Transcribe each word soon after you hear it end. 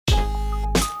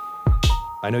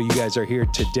I know you guys are here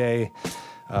today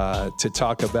to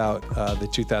talk about the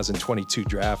 2022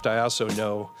 draft. I also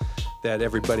know that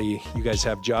you guys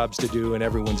have jobs to do, and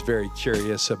everyone's very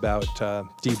curious about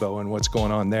Deebo and what's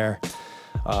going on there.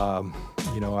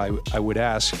 I would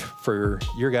ask for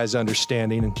your guys'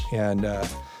 understanding and a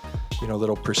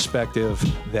little perspective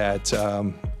that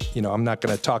I'm not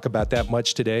going to talk about that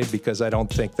much today because I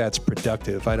don't think that's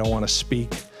productive. I don't want to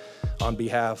speak on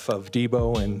behalf of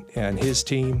Deebo and his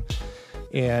team,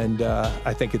 and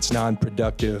I think it's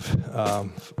non-productive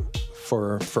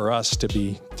for us to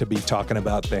be talking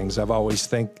about things. I've always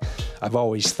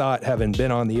thought, having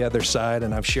been on the other side,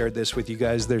 and I've shared this with you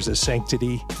guys, there's a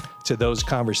sanctity to those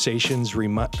conversations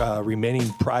remaining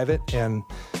private, and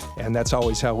that's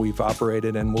always how we've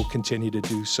operated, and we'll continue to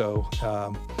do so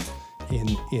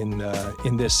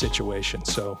in this situation.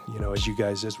 So,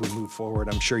 as we move forward,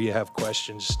 I'm sure you have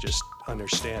questions. Just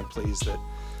understand, please, that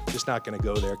I'm just not going to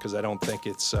go there because I don't think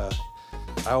it's.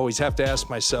 I always have to ask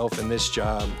myself in this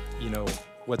job,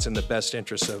 what's in the best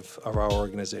interest of our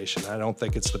organization. I don't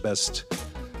think it's the best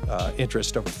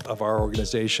interest of our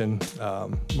organization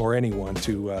or anyone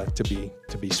to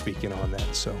be speaking on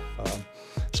that. So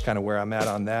it's kind of where I'm at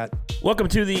on that. Welcome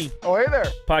to the hey there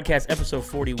podcast, episode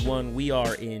 41. We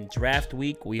are in draft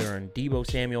week. We are on Deebo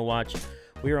Samuel watch.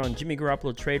 We are on Jimmy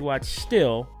Garoppolo trade watch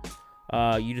still.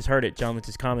 You just heard it, John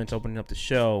Lynch's comments opening up the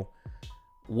show.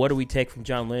 What do we take from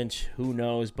John Lynch? Who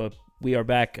knows? But we are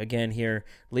back again here.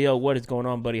 Leo, what is going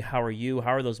on, buddy? How are you?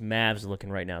 How are those Mavs looking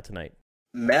right now tonight?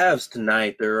 Mavs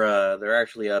tonight, they're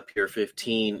actually up here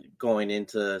 15 going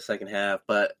into the second half.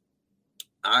 But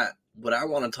what I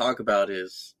want to talk about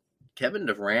is Kevin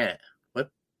Durant.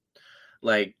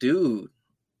 Dude,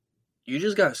 you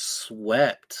just got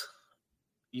swept.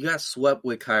 You got swept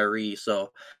with Kyrie.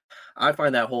 So I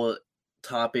find that whole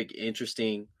topic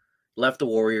interesting. Left the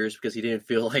Warriors because he didn't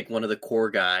feel like one of the core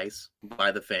guys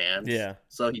by the fans. Yeah.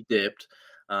 So he dipped.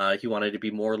 He wanted to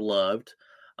be more loved.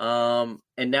 And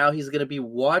now he's going to be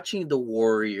watching the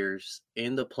Warriors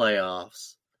in the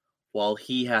playoffs while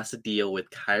he has to deal with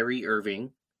Kyrie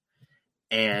Irving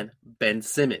and Ben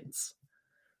Simmons.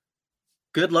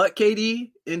 Good luck,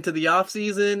 KD, into the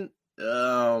offseason.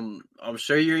 I'm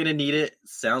sure you're going to need it.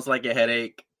 Sounds like a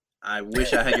headache. I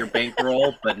wish I had your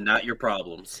bankroll, but not your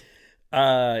problems.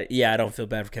 I don't feel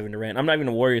bad for Kevin Durant. I'm not even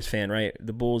a Warriors fan, right?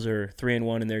 The Bulls are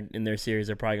 3-1 in their series.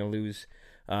 They're probably gonna lose.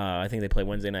 I think they play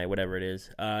Wednesday night, whatever it is.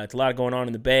 It's a lot going on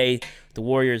in the Bay. The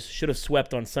Warriors should have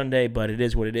swept on Sunday, but it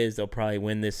is what it is. They'll probably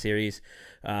win this series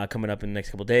coming up in the next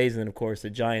couple of days. And then, of course, the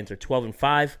Giants are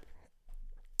 12-5.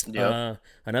 Yeah.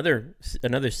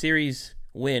 Another series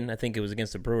win. I think it was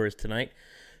against the Brewers tonight.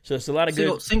 So it's a lot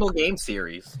of single game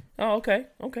series. Oh, okay.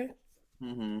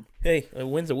 Mm-hmm. Hey, a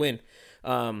win's a win.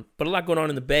 But a lot going on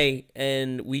in the Bay,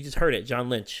 and we just heard it. John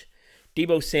Lynch,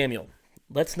 Deebo Samuel.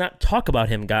 Let's not talk about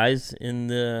him, guys, in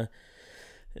the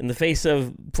face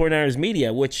of 49ers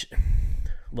media, which,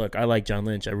 look, I like John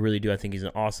Lynch. I really do. I think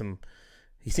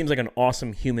he seems like an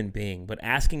awesome human being. But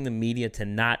asking the media to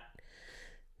not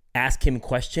ask him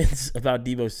questions about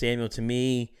Deebo Samuel, to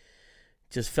me,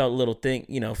 just felt a little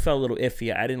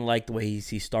iffy. I didn't like the way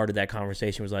he started that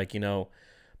conversation. It was like,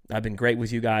 I've been great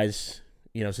with you guys,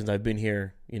 since I've been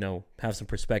here, have some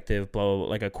perspective, blah, blah, blah,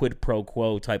 like a quid pro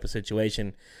quo type of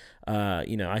situation.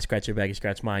 I scratch your back, you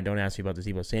scratch mine. Don't ask me about the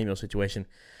Deebo Samuel situation.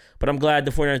 But I'm glad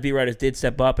the 49ers beat writers did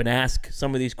step up and ask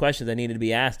some of these questions that needed to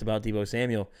be asked about Deebo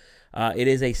Samuel. It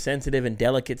is a sensitive and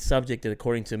delicate subject,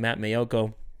 according to Matt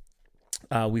Mayoko.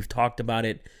 We've talked about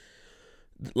it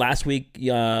last week.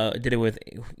 Did it with,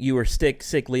 you were sick,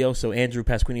 Leo, so Andrew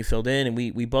Pasquini filled in, and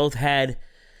we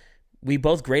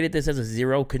both graded this as a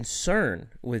 0 concern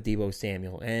with Deebo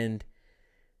Samuel. And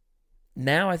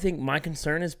now I think my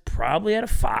concern is probably at a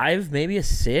 5, maybe a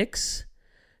 6,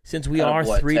 since we are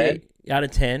 3 out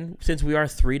of 10, since we are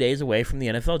 3 days away from the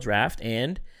NFL draft,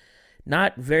 and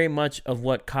not very much of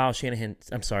what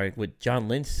what John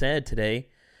Lynch said today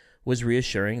was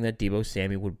reassuring that Deebo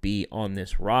Samuel would be on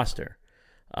this roster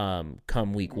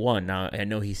come week 1. Now, I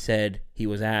know he said, he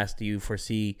was asked, do you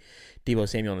foresee Deebo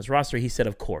Samuel on this roster? He said,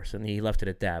 of course, and he left it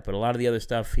at that. But a lot of the other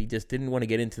stuff, he just didn't want to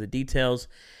get into the details,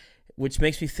 which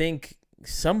makes me think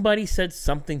somebody said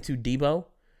something to Deebo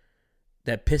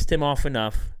that pissed him off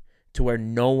enough to where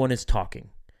no one is talking.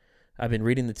 I've been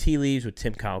reading the tea leaves with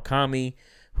Tim Kawakami,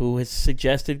 who has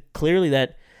suggested clearly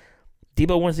that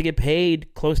Deebo wants to get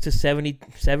paid close to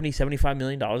 $75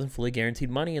 million in fully guaranteed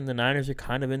money, and the Niners are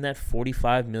kind of in that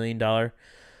 $45 million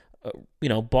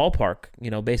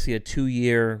ballpark. Basically a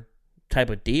 2-year type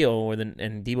of deal,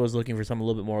 and Deebo's looking for something a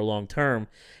little bit more long-term.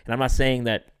 And I'm not saying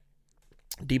that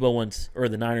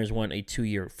the Niners want a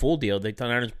 2-year full deal. The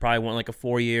Niners probably want like a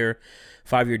 4-year,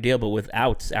 5-year deal, but with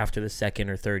outs after the second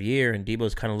or third year. And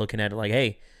Deebo's kind of looking at it like,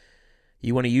 hey,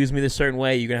 you want to use me this certain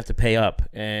way, you're going to have to pay up.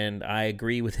 And I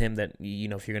agree with him that,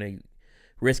 if you're going to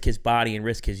risk his body and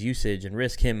risk his usage and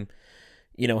risk him,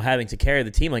 having to carry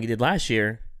the team like he did last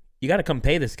year, you got to come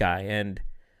pay this guy. And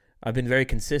I've been very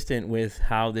consistent with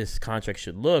how this contract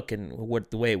should look, and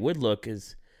what the way it would look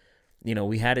is, we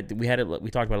talked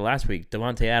about it last week.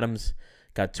 Devontae Adams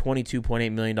got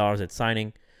 $22.8 million at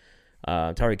signing.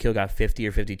 Tyreek Hill got $50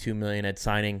 or $52 million at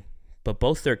signing. But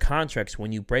both their contracts,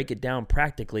 when you break it down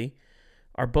practically,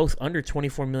 are both under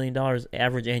 $24 million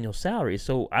average annual salary.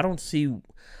 So I'm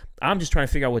just trying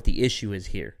to figure out what the issue is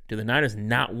here. Do the Niners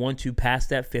not want to pass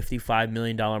that $55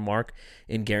 million mark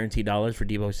in guaranteed dollars for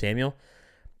Deebo Samuel?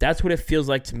 That's what it feels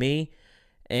like to me.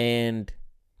 And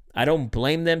I don't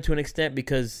blame them to an extent,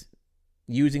 because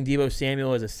using Deebo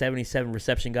Samuel as a 77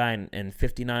 reception guy and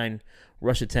 59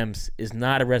 rush attempts is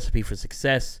not a recipe for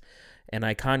success. And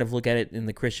I kind of look at it in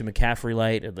the Christian McCaffrey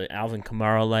light or the Alvin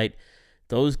Kamara light.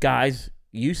 Those guys'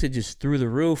 usage is through the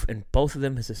roof, and both of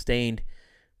them have sustained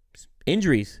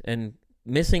injuries and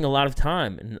missing a lot of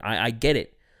time. And I get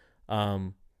it.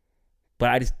 But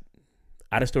I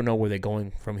just don't know where they're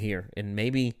going from here. And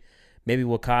maybe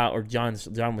what Kyle or John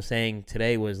was saying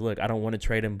today was, look, I don't want to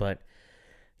trade him, but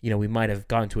we might have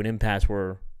gotten to an impasse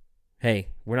where, hey,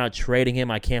 we're not trading him.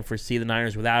 I can't foresee the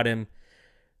Niners without him,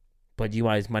 but you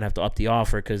guys might have to up the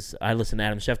offer, because I listened to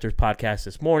Adam Schefter's podcast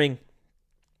this morning.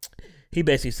 He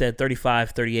basically said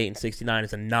 35, 38, and 69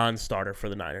 is a non-starter for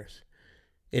the Niners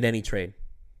in any trade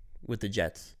with the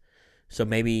Jets. So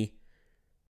maybe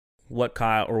what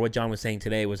John was saying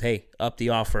today was, hey, up the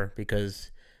offer, because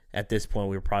at this point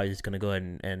we were probably just going to go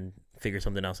ahead and figure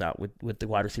something else out with the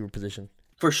wide receiver position.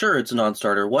 For sure, it's a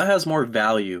non-starter. What has more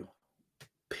value?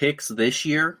 Picks this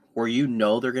year where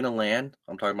they're going to land.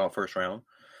 I'm talking about first round.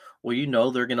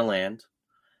 Well, they're going to land.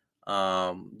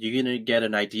 You're going to get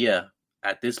an idea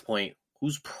at this point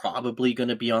who's probably going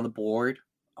to be on the board,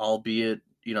 albeit,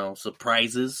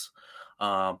 surprises,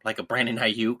 like a Brandon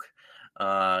Ayuk,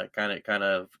 kind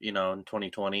of, in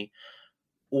 2020.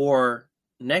 Or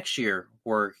next year,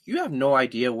 where you have no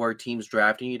idea where team's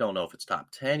drafting. You don't know if it's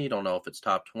top 10. You don't know if it's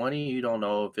top 20. You don't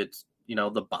know if it's,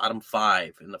 the bottom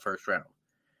 5 in the first round.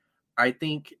 I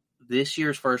think this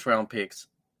year's first round picks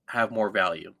have more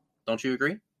value. Don't you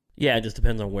agree? Yeah, it just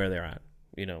depends on where they're at.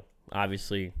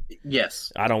 Obviously.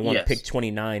 Yes. I don't want pick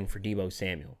 29 for Deebo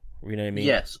Samuel. You know what I mean?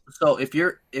 Yes. So if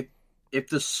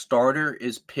the starter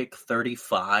is pick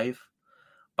 35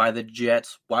 by the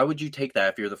Jets, why would you take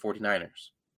that if you're the 49ers?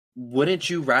 Wouldn't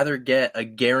you rather get a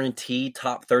guaranteed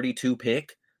top 32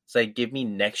 pick? Say, give me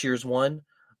next year's one.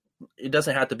 It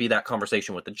doesn't have to be that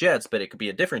conversation with the Jets, but it could be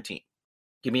a different team.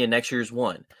 Give me a next year's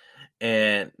one.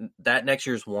 And that next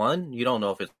year's one, you don't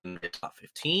know if it's in the top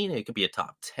 15. It could be a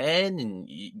top 10, and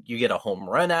you get a home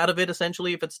run out of it,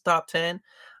 essentially, if it's top 10.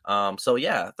 So,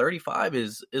 yeah, 35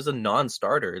 is a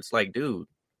non-starter. It's like, dude,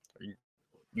 are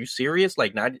you serious?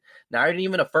 Like, not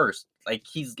even a first. Like,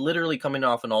 he's literally coming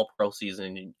off an all-pro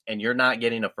season, and you're not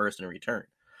getting a first in return.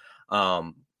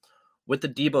 With the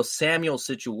Deebo Samuel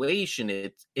situation,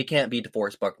 it can't be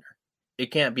DeForest Buckner.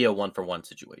 It can't be a one-for-one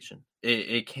situation.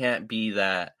 It can't be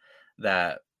that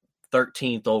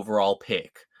 13th overall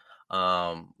pick,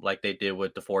 like they did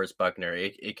with DeForest Buckner.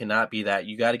 It cannot be that.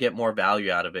 You got to get more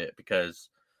value out of it, because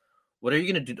what are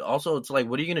you going to do? Also, it's like,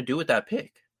 what are you going to do with that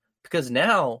pick? Because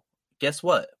now, guess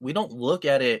what? We don't look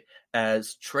at it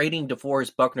as trading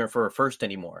DeForest Buckner for a first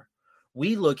anymore.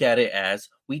 We look at it as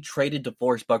we traded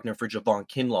DeForest Buckner for Javon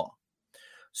Kinlaw.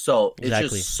 So Exactly.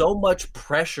 It's just so much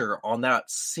pressure on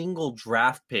that single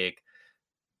draft pick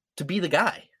to be the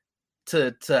guy.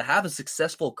 To have a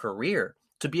successful career,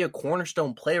 to be a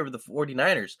cornerstone player of the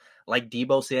 49ers, like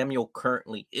Deebo Samuel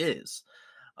currently is.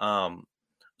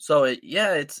 So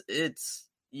it's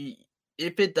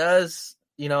if it does,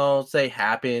 say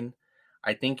happen,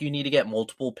 I think you need to get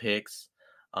multiple picks.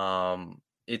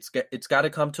 It's got to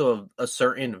come to a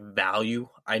certain value.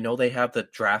 I know they have the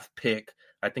draft pick.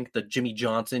 I think the Jimmy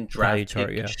Johnson draft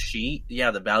pick sheet.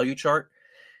 Yeah, the value chart.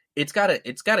 It's got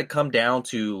to come down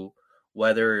to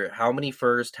whether how many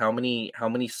first, how many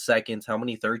seconds, how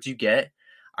many thirds you get.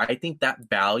 I think that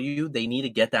value, they need to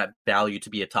get that value to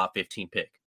be a top 15 pick.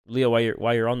 Leo,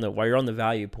 while you're on the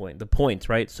value point, the points,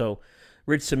 right? So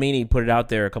Rich Cimini put it out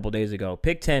there a couple days ago.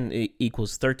 Pick 10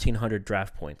 equals 1,300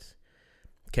 draft points.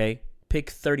 Okay? Pick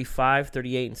 35,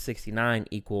 38, and 69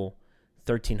 equal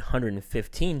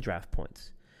 1,315 draft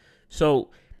points.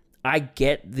 So I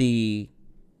get the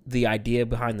idea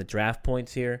behind the draft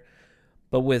points here,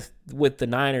 But with the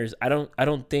Niners, I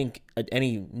don't think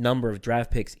any number of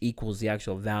draft picks equals the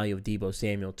actual value of Deebo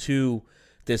Samuel to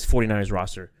this 49ers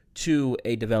roster, to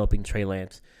a developing Trey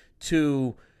Lance,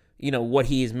 to what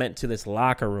he has meant to this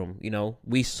locker room.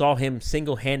 We saw him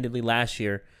single-handedly last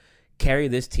year carry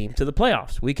this team to the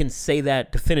playoffs. We can say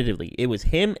that definitively. It was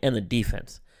him and the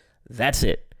defense. That's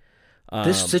it.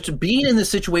 Being in this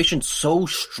situation so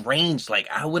strange. Like,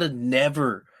 I would have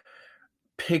never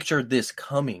pictured this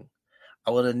coming. I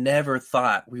would have never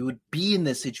thought we would be in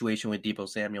this situation with Deebo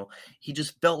Samuel. He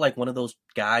just felt like one of those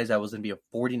guys that was going to be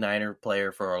a 49er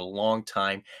player for a long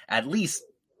time, at least,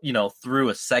 through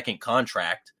a second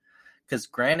contract. Because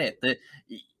granted,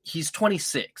 he's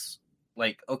 26.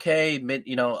 Like, okay,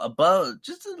 above,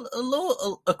 just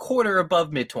a quarter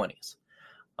above mid-20s.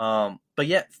 But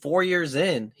yet 4 years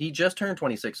in, he just turned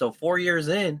 26. So 4 years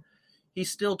in,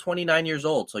 he's still 29 years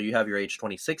old. So you have your age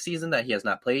 26 season that he has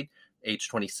not played, age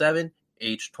 27,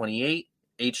 age 28,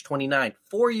 age 29.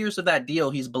 4 years of that deal,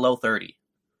 he's below 30.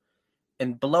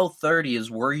 And below 30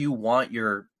 is where you want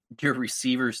your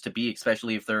receivers to be,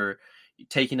 especially if they're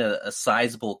taking a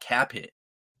sizable cap hit.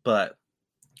 But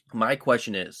my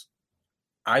question is,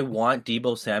 I want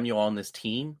Deebo Samuel on this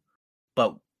team,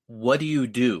 but what do you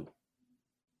do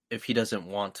if he doesn't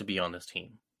want to be on this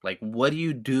team? Like, what do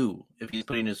you do if he's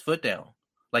putting his foot down?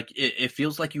 Like, it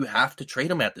feels like you have to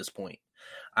trade him at this point.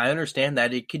 I understand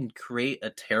that it can create a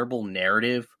terrible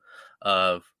narrative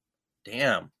of,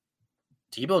 damn,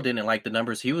 Deebo didn't like the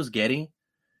numbers he was getting.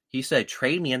 He said,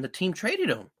 trade me, and the team traded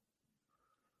him.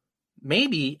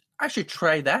 Maybe I should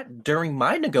try that during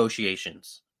my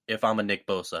negotiations if I'm a Nick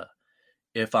Bosa,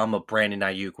 if I'm a Brandon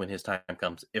Ayuk when his time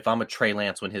comes, if I'm a Trey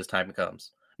Lance when his time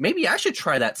comes. Maybe I should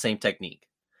try that same technique.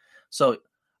 So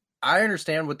I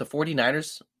understand with the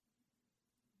 49ers,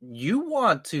 you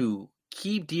want to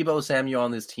keep Deebo Samuel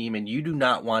on this team, and you do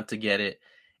not want to get it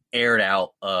aired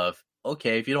out of,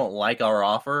 okay, if you don't like our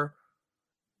offer,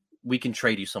 we can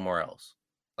trade you somewhere else.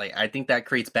 Like, I think that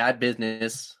creates bad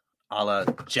business, a la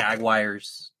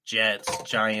Jaguars, Jets,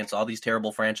 Giants, all these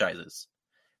terrible franchises.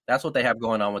 That's what they have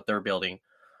going on with their building.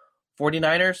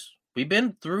 49ers, we've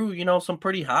been through, some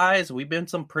pretty highs. We've been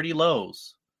some pretty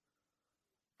lows.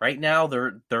 Right now,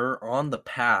 they're on the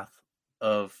path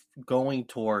of going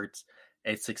towards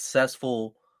a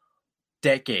successful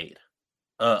decade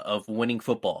of winning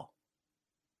football.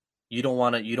 You don't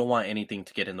want anything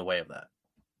to get in the way of that.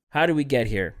 How do we get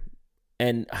here?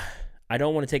 And I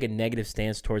don't want to take a negative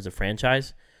stance towards the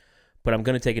franchise, but I'm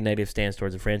going to take a negative stance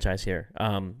towards the franchise here.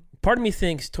 Part of me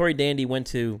thinks Tory Dandy went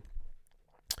to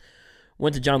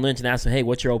John Lynch and asked him, hey,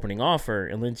 what's your opening offer?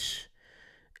 And Lynch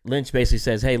basically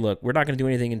says, hey, look, we're not going to do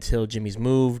anything until Jimmy's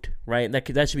moved, right? And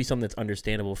that should be something that's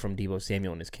understandable from Deebo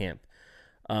Samuel in his camp.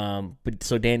 But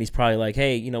so Dandy's probably like,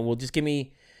 hey, well, just give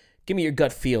me your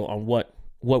gut feel on what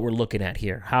we're looking at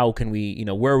here. How can we,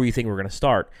 where do you think we're going to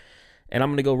start? And I'm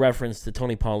going to go reference the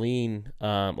Tony Pauline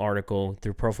article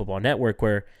through Pro Football Network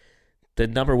where the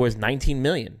number was $19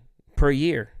 million per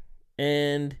year.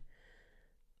 And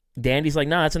Dandy's like,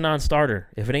 nah, that's a non-starter.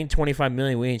 If it ain't $25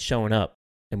 million, we ain't showing up.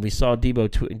 And we saw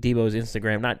Deebo's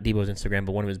Instagram, not Deebo's Instagram,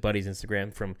 but one of his buddies'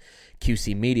 Instagram from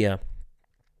QC Media,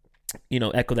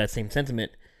 echo that same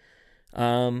sentiment.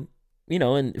 And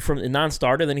from a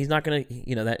non-starter, then he's not going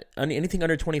to, that anything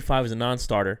under 25 is a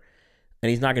non-starter, and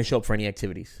he's not going to show up for any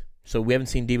activities. So we haven't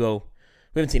seen Deebo,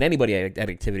 we haven't seen anybody at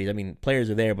activities. I mean, players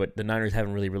are there, but the Niners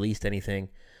haven't really released anything,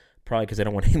 probably because they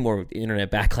don't want any more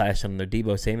internet backlash on the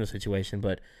Deebo Samuel situation.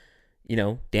 But,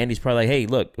 Dandy's probably like, hey,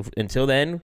 look, until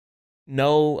then,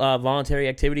 no voluntary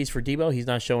activities for Deebo. He's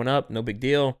not showing up. No big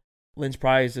deal. Lynch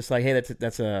probably is just like, hey,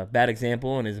 that's a bad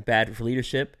example and is bad for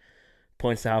leadership.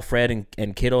 Points to how Fred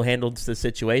and Kittle handled the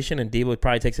situation, and Deebo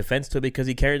probably takes offense to it because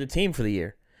he carried the team for the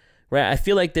year. Right? I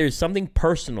feel like there's something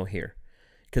personal here.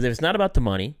 Because if it's not about the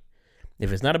money,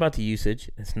 if it's not about the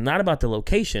usage, it's not about the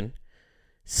location,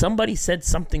 somebody said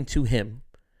something to him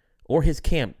or his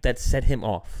camp that set him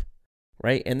off.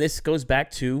 Right? And this goes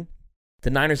back to the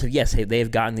Niners they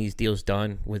have gotten these deals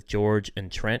done with George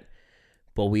and Trent,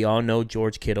 but we all know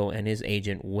George Kittle and his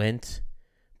agent went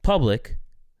public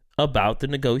about the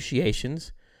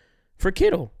negotiations for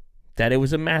Kittle, that it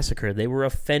was a massacre. They were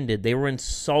offended. They were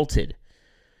insulted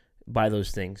by those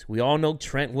things. We all know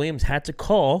Trent Williams had to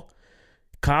call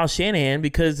Kyle Shanahan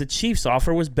because the Chiefs'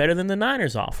 offer was better than the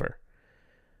Niners' offer.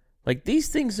 Like, these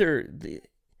things are...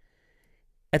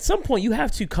 At some point, you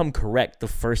have to come correct the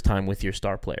first time with your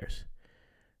star players.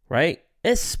 Right?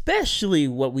 Especially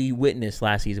what we witnessed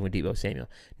last season with Deebo Samuel.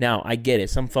 Now, I get it.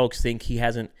 Some folks think he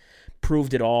hasn't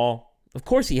proved it all. Of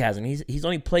course he hasn't. He's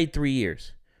only played 3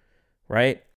 years.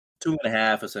 Right?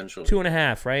 2.5, essentially.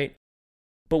 2.5, right?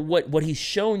 But what he's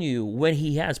shown you when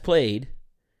he has played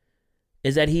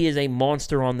is that he is a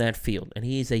monster on that field, and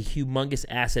he is a humongous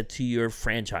asset to your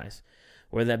franchise,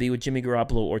 whether that be with Jimmy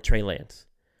Garoppolo or Trey Lance,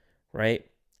 right?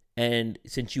 And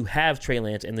since you have Trey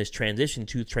Lance and this transition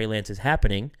to Trey Lance is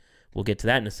happening, we'll get to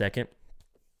that in a second,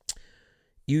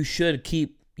 you should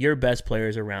keep your best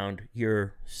players around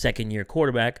your second-year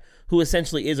quarterback, who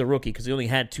essentially is a rookie because he only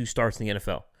had 2 starts in the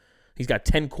NFL. He's got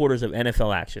 10 quarters of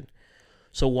NFL action.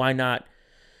 So why not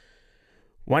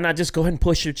just go ahead and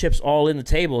push your chips all in the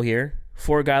table here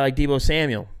for a guy like Deebo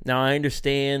Samuel? Now, I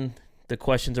understand the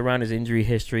questions around his injury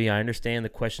history. I understand the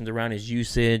questions around his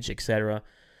usage, etc.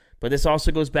 But this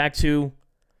also goes back to,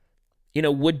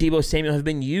 would Deebo Samuel have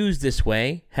been used this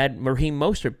way had Raheem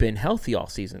Mostert been healthy all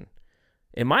season?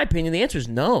 In my opinion, the answer is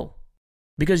no.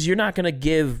 Because you're not going to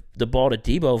give the ball to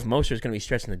Deebo if Mostert's going to be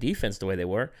stretching the defense the way they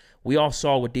were. We all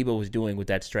saw what Deebo was doing with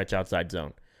that stretch outside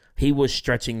zone. He was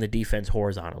stretching the defense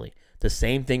horizontally. The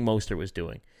same thing Mostert was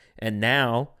doing. And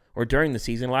now, or during the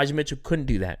season, Elijah Mitchell couldn't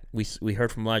do that. We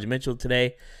heard from Elijah Mitchell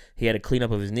today. He had a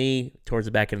cleanup of his knee towards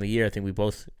the back end of the year. I think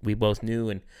we both knew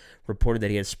and reported that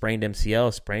he had sprained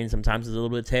MCL. Sprain sometimes is a little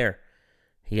bit of tear.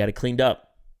 He got it cleaned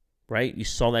up, right? You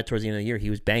saw that towards the end of the year. He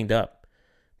was banged up.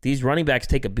 These running backs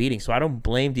take a beating, so I don't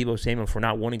blame Deebo Samuel for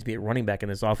not wanting to be a running back in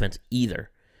this offense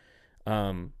either.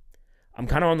 I'm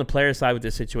kind of on the player side with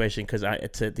this situation because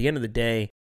it's at the end of the day,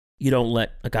 you don't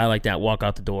let a guy like that walk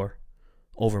out the door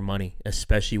over money,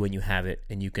 especially when you have it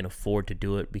and you can afford to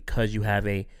do it because you have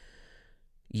a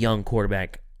young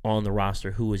quarterback on the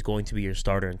roster who is going to be your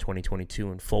starter in 2022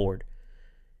 and forward.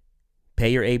 Pay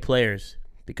your A players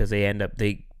because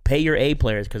they pay your A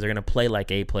players because they're going to play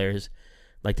like A players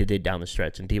like they did down the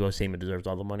stretch, and Deebo Samuel deserves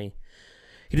all the money.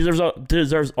 He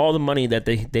deserves all the money that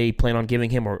they plan on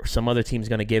giving him or some other team's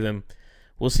going to give him.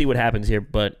 We'll see what happens here,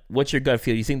 but what's your gut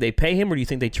feel? Do you think they pay him or do you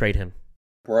think they trade him?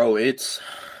 Bro,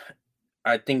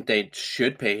 I think they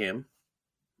should pay him.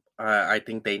 I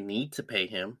think they need to pay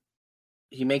him.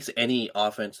 He makes any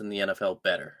offense in the NFL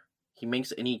better. He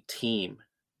makes any team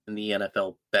in the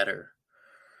NFL better.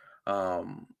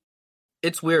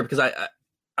 It's weird because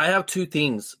I have 2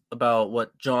 things about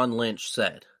what John Lynch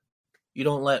said. You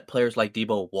don't let players like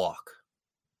Deebo walk.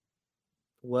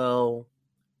 Well,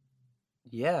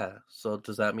 yeah. So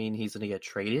does that mean he's going to get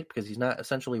traded? Because he's not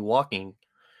essentially walking.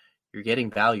 You're getting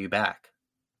value back.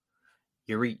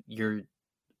 You're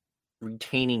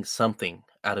retaining something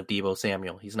out of Deebo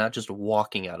Samuel. He's not just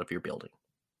walking out of your building.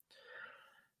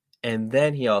 And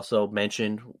then he also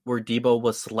mentioned where Deebo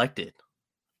was selected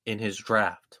in his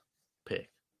draft pick.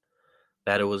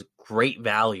 That it was great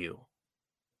value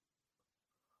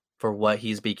for what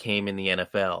he's became in the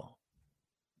NFL.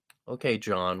 Okay,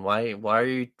 John, why are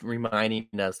you reminding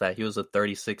us that he was a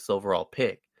 36th overall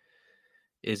pick?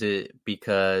 Is it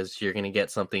because you're going to get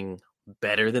something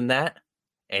better than that?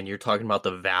 And you're talking about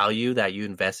the value that you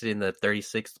invested in the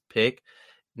 36th pick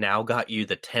now got you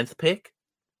the 10th pick?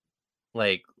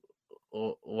 Like,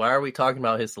 why are we talking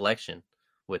about his selection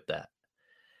with that?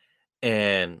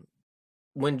 And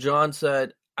when John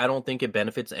said, I don't think it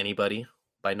benefits anybody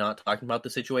by not talking about the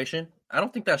situation, I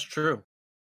don't think that's true.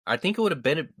 I think it would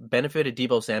have benefited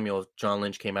Deebo Samuel if John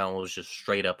Lynch came out and was just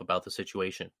straight up about the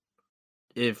situation.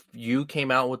 If you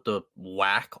came out with the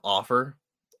whack offer,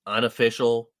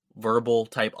 unofficial, verbal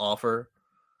type offer,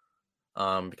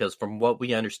 because from what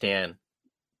we understand,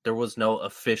 there was no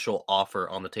official offer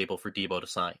on the table for Deebo to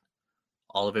sign.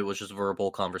 All of it was just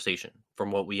verbal conversation,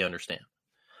 from what we understand.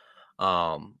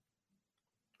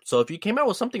 So if you came out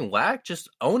with something whack, just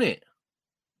own it.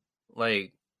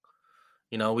 Like,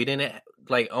 we didn't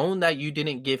own that you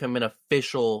didn't give him an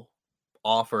official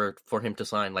offer for him to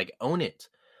sign. Like, own it.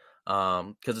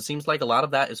 Because it seems like a lot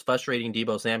of that is frustrating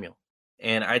Deebo Samuel.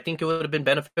 And I think it would have been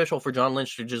beneficial for John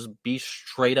Lynch to just be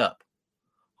straight up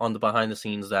on the behind the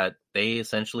scenes that they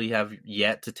essentially have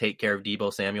yet to take care of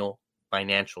Deebo Samuel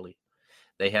financially.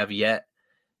 They have yet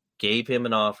gave him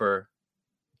an offer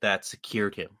that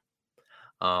secured him.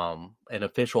 An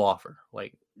official offer.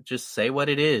 Like, just say what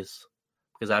it is.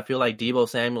 Because I feel like Deebo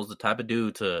Samuel's the type of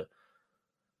dude to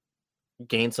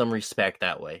gain some respect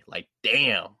that way. Like,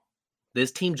 damn,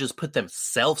 this team just put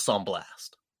themselves on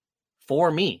blast.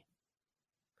 For me.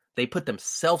 They put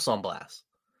themselves on blast.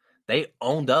 They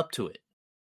owned up to it.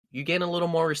 You gain a little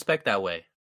more respect that way.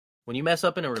 When you mess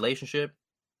up in a relationship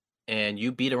and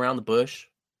you beat around the bush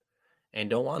and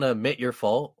don't want to admit your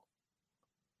fault,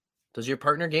 does your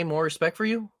partner gain more respect for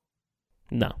you?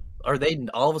 No. Are they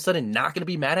all of a sudden not going to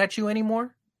be mad at you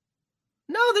anymore?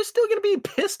 No, they're still going to be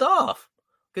pissed off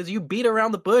because you beat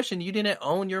around the bush and you didn't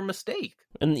own your mistake.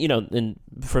 And, and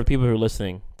for people who are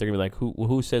listening, they're going to be like,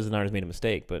 who says the Niners made a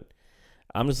mistake? But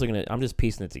I'm just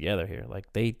piecing it together here.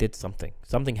 Like, they did something.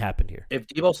 Something happened here. If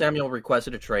Deebo Samuel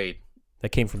requested a trade, that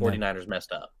came from 49ers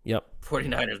messed up. Yep.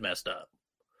 49ers messed up.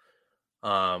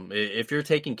 If you're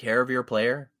taking care of your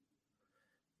player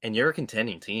and you're a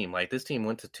contending team, like this team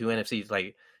went to 2 NFCs,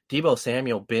 like Deebo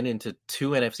Samuel been into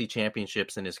 2 NFC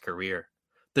championships in his career.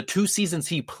 The 2 seasons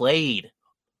he played,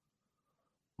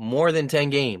 more than 10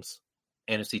 games,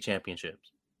 NFC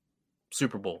championships,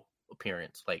 Super Bowl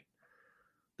appearance. Like,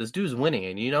 this dude's winning,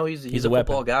 and he's a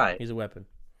football guy. He's a weapon.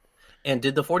 And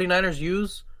did the 49ers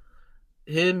use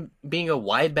him being a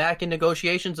wide back in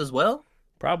negotiations as well?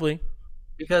 Probably.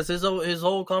 Because his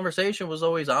whole conversation was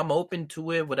always, I'm open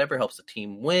to it, whatever helps the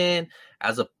team win.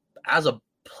 As a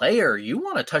player, you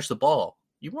want to touch the ball.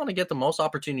 You want to get the most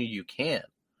opportunity you can.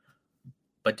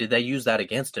 But did they use that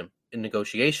against him in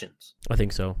negotiations? I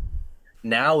think so.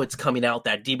 Now it's coming out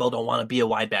that Deebo don't want to be a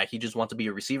wide back. He just wants to be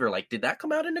a receiver. Like, did that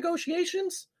come out in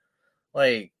negotiations?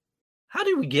 Like, how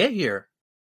did we get here?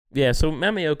 Yeah, so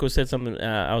Mamayoko said something.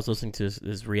 I was listening to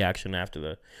his reaction after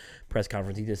the press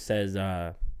conference. He just says,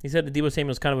 he said that Deebo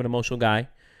Samuel's kind of an emotional guy.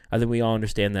 I think we all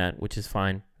understand that, which is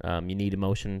fine. You need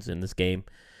emotions in this game.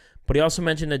 But he also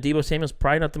mentioned that Deebo Samuel's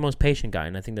probably not the most patient guy,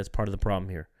 and I think that's part of the problem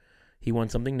here. He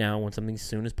wants something now, wants something as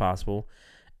soon as possible.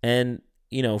 And,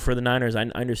 for the Niners, I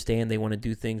understand they want to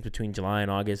do things between July and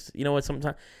August. You know what?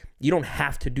 Sometimes you don't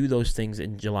have to do those things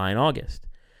in July and August.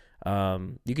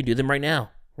 You can do them right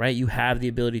now, right? You have the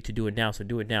ability to do it now, so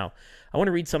do it now. I want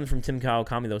to read something from Tim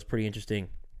Kawakami that was pretty interesting.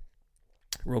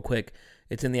 Real quick.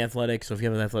 It's in The Athletic, so if you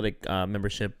have an Athletic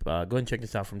membership, go ahead and check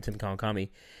this out from Tim Kawakami.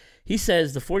 He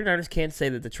says, the 49ers can't say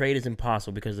that the trade is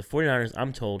impossible because the 49ers,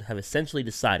 I'm told, have essentially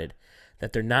decided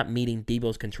that they're not meeting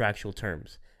Deebo's contractual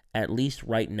terms, at least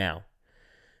right now.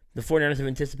 The 49ers have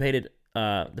anticipated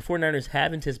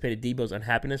Deebo's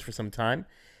unhappiness for some time.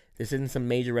 This isn't some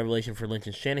major revelation for Lynch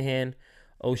and Shanahan.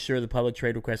 Oh, sure, the public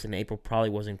trade request in April probably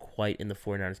wasn't quite in the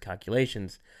 49ers'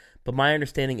 calculations. But my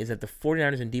understanding is that the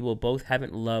 49ers and Deebo both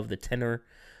haven't loved the tenor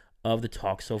of the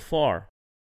talk so far.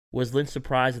 Was Lynch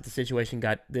surprised that the situation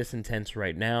got this intense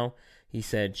right now? He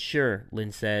said, sure,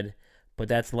 Lynch said, but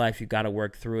that's life. You got to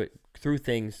work through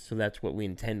things, so that's what we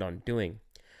intend on doing.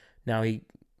 Now,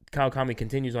 Kawakami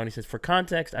continues on. He says, for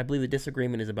context, I believe the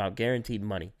disagreement is about guaranteed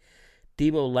money.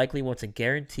 Deebo likely wants a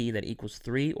guarantee that equals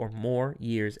 3 or more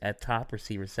years at top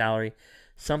receiver salary,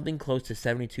 something close to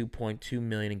 $72.2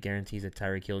 million in guarantees that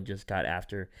Tyreek Hill just got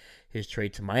after his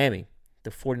trade to Miami.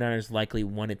 The 49ers likely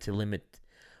want to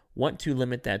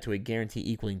limit that to a guarantee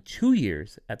equaling 2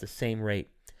 years at the same rate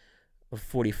of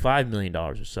 $45 million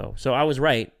or so. So I was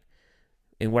right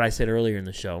in what I said earlier in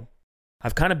the show.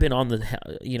 I've kind of been I've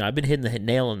been hitting the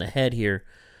nail on the head here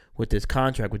with this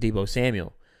contract with Deebo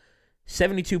Samuel.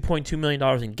 $72.2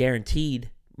 million in guaranteed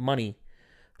money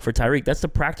for Tyreek. That's the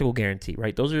practical guarantee,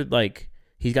 right? Those are like,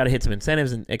 he's got to hit some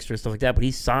incentives and extra stuff like that, but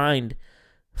he signed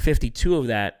 52 of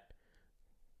that.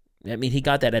 I mean, he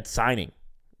got that at signing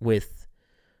with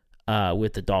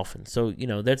the Dolphins. So,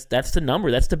 that's the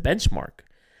number. That's the benchmark.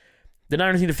 The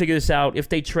Niners need to figure this out. If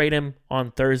they trade him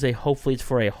on Thursday, hopefully it's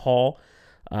for a haul.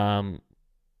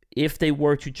 If they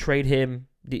were to trade him,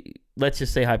 let's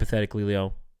just say hypothetically,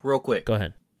 Leo. Real quick. Go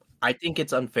ahead. I think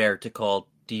it's unfair to call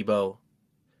Deebo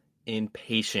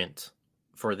impatient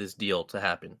for this deal to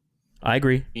happen. I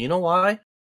agree. You know why?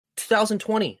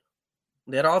 2020,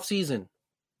 that offseason,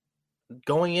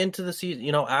 going into the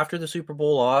season, after the Super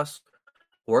Bowl loss,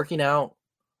 working out,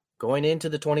 going into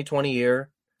the 2020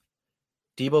 year,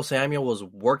 Deebo Samuel was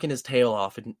working his tail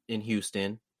off in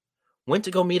Houston, went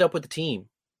to go meet up with the team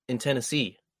in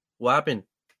Tennessee. What happened?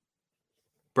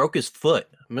 Broke his foot,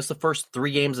 missed the first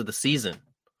 3 games of the season.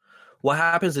 What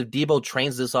happens if Deebo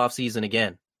trains this offseason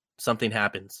again? Something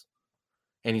happens,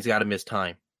 and he's got to miss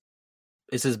time.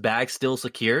 Is his bag still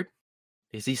secured?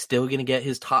 Is he still going to get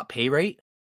his top pay rate?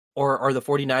 Or are the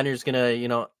 49ers going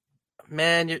to,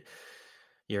 man,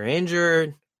 you're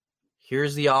injured.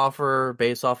 Here's the offer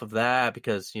based off of that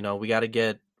because, we got to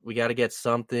get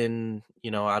something,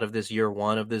 out of this year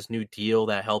one of this new deal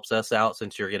that helps us out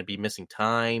since you're going to be missing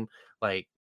time. Like,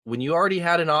 when you already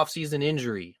had an offseason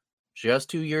injury just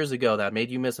 2 years ago that made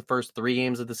you miss the first 3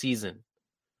 games of the season,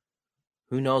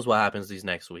 who knows what happens these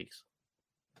next weeks?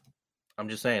 I'm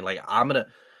just saying, like,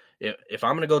 if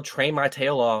I'm going to go train my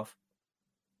tail off,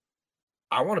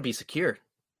 I want to be secure.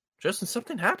 Just in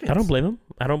something happens. I don't blame him.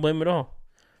 I don't blame him at all.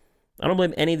 I don't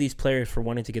blame any of these players for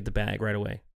wanting to get the bag right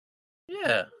away.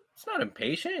 Yeah, it's not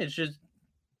impatient. It's just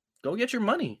go get your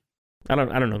money. I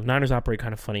don't know. Niners operate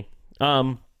kind of funny.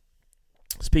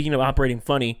 Speaking of operating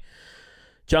funny,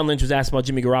 John Lynch was asked about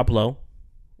Jimmy Garoppolo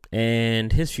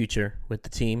and his future with the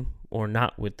team or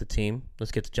not with the team.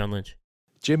 Let's get to John Lynch.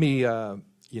 Jimmy,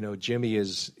 Jimmy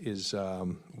is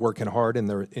working hard in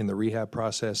the rehab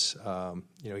process.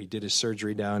 He did his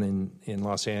surgery down in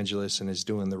Los Angeles and is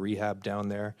doing the rehab down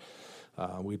there.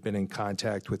 We've been in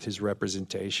contact with his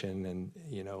representation and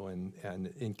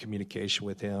in communication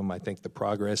with him. I think the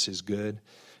progress is good.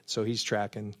 So he's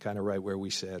tracking kind of right where we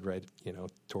said, right,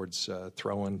 towards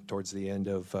throwing towards the end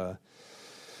of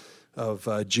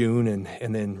June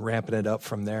and then ramping it up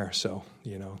from there. So,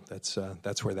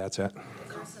 that's where that's at. Is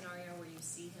there a scenario where you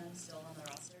see him still on the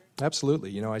roster?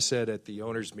 Absolutely. I said at the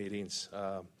owners' meetings,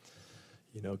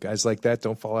 guys like that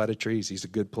don't fall out of trees. He's a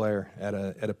good player at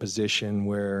a position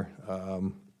where,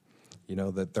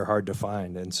 that they're hard to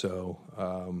find. And so,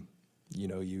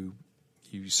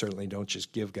 you certainly don't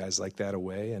just give guys like that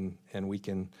away, and we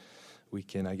can,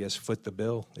 I guess, foot the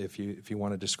bill if you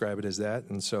want to describe it as that.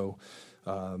 And so,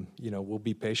 we'll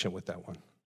be patient with that one.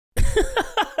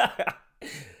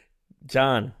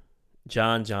 John.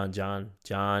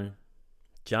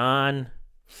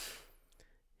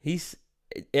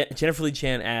 Jennifer Lee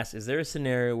Chan asked, is there a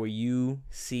scenario where you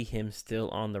see him still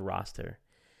on the roster?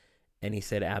 And he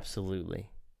said, absolutely.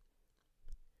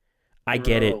 I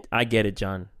get it,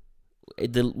 John.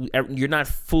 You're not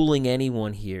fooling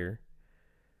anyone here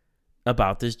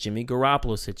about this Jimmy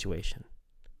Garoppolo situation.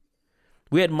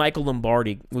 We had Michael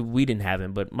Lombardi. We didn't have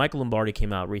him, but Michael Lombardi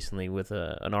came out recently with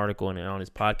an article on his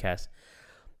podcast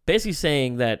basically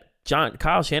saying that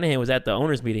Kyle Shanahan was at the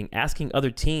owners' meeting asking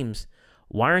other teams,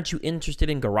 why aren't you interested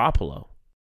in Garoppolo?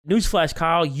 Newsflash,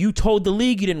 Kyle, you told the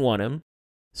league you didn't want him.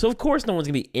 So, of course, no one's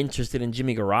going to be interested in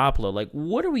Jimmy Garoppolo. Like,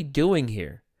 what are we doing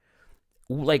here?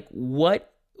 Like,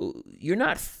 what? You're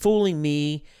not fooling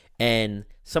me. And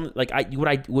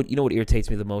what irritates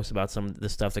me the most about some of the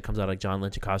stuff that comes out of like John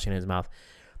Lynch and Kyle Shanahan's mouth,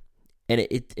 and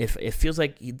it feels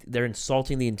like they're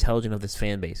insulting the intelligence of this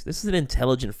fan base. This is an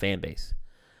intelligent fan base.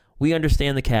 We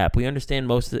understand the cap. We understand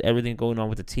most of everything going on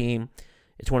with the team.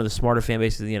 It's one of the smarter fan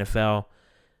bases in the NFL.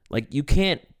 Like, you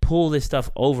can't pull this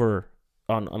stuff over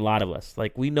on a lot of us.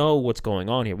 Like, we know what's going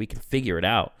on here. We can figure it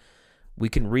out. We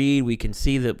can read. We can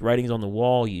see the writings on the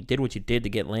wall. You did what you did to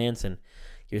get Lance, and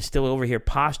you're still over here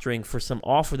posturing for some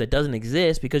offer that doesn't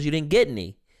exist because you didn't get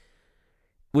any.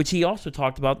 Which he also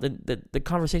talked about, the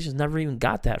conversations never even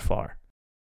got that far.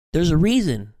 There's a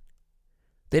reason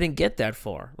they didn't get that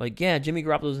far. Like, yeah, Jimmy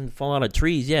Garoppolo doesn't fall out of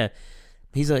trees. Yeah,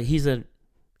 he's a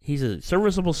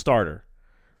serviceable starter.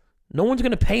 No one's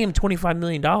going to pay him $25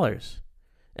 million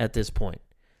at this point.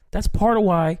 That's part of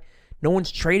why no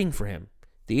one's trading for him.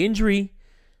 The injury,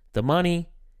 the money,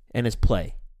 and his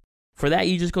play. For that,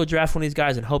 you just go draft one of these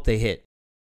guys and hope they hit.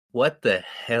 What the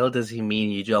hell does he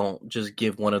mean you don't just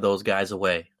give one of those guys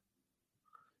away?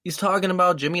 He's talking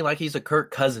about Jimmy like he's a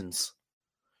Kirk Cousins.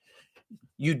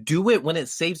 You do it when it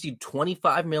saves you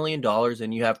 $25 million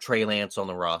and you have Trey Lance on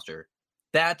the roster.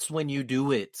 That's when you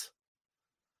do it.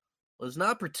 Let's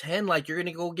not pretend like you're going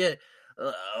to go get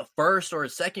a first or a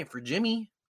second for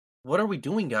Jimmy. What are we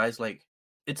doing, guys? Like,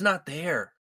 it's not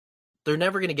there. They're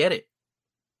never going to get it.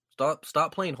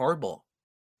 Stop playing hardball.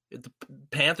 If the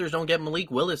Panthers don't get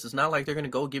Malik Willis, it's not like they're going to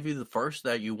go give you the first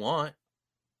that you want.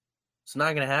 It's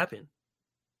not going to happen.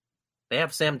 They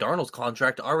have Sam Darnold's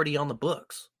contract already on the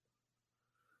books.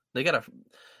 They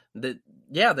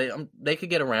they could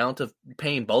get around to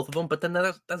paying both of them, but then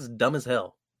that's dumb as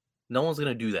hell. No one's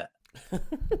going to do that.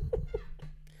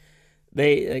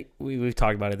 We've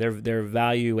talked about it. Their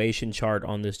valuation chart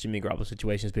on this Jimmy Garoppolo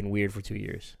situation has been weird for 2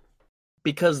 years.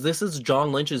 Because this is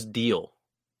John Lynch's deal.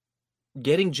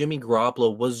 Getting Jimmy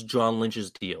Garoppolo was John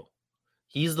Lynch's deal.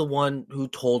 He's the one who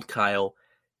told Kyle,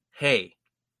 hey,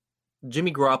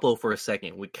 Jimmy Garoppolo for a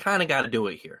second. We kind of got to do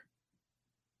it here.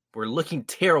 We're looking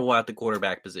terrible at the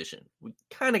quarterback position. We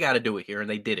kind of got to do it here, and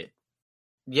they did it.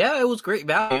 Yeah, it was great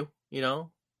value,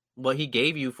 what he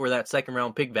gave you for that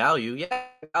second-round pick value. Yeah,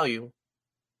 value.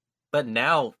 But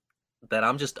now that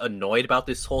I'm just annoyed about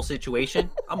this whole situation,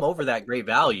 I'm over that great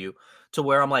value to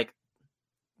where I'm like,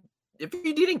 if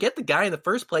you didn't get the guy in the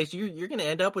first place, you're going to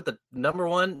end up with the number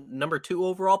 1, number 2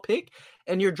 overall pick,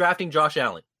 and you're drafting Josh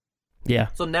Allen. Yeah.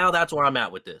 So now that's where I'm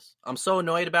at with this. I'm so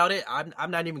annoyed about it. I'm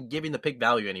not even giving the pick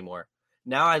value anymore.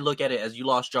 Now I look at it as you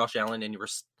lost Josh Allen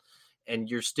and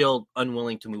you're still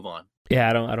unwilling to move on. Yeah,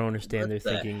 I don't understand their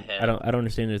thinking. I don't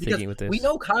understand their thinking with this. We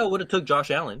know Kyle would have took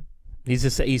Josh Allen. He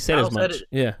said Kyle as much.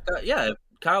 Yeah. Yeah.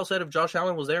 Kyle said if Josh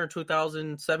Allen was there in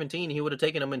 2017, he would have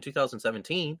taken him in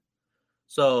 2017.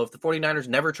 So if the 49ers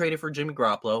never traded for Jimmy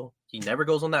Garoppolo, he never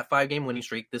goes on that 5-game winning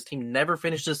streak. This team never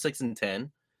finishes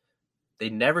 6-10. They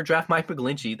never draft Mike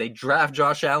McGlinchey. They draft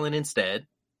Josh Allen instead.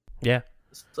 Yeah.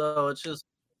 So it's just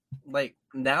like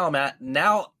now,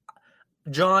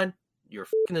 John, You're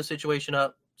fucking the situation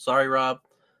up. Sorry, Rob.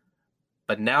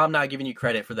 But now I'm not giving you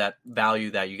credit for that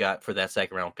value that you got for that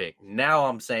second round pick. Now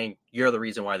I'm saying you're the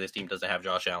reason why this team doesn't have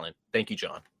Josh Allen. Thank you,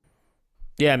 John.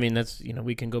 Yeah, I mean, that's,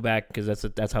 we can go back because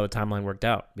that's how the timeline worked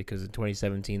out. Because in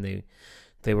 2017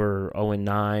 they were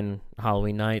 0-9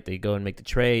 Halloween night. They go and make the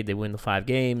trade. They win the 5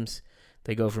 games.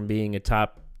 They go from being a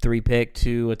top 3 pick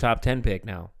to a top 10 pick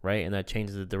now, right? And that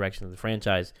changes the direction of the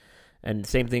franchise. And the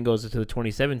same thing goes to the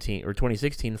 2017 or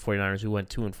 2016 49ers, who went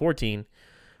 2-14.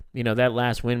 That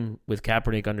last win with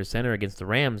Kaepernick under center against the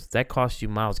Rams, that cost you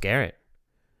Myles Garrett,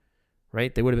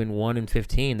 right? They would have been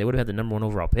 1-15. They would have had the number 1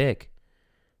 overall pick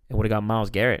and would have got Myles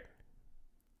Garrett.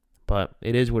 But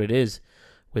it is what it is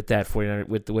with that 49er,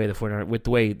 with the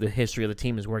way the history of the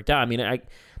team has worked out. I mean,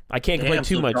 I can't complain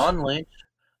too much.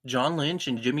 John Lynch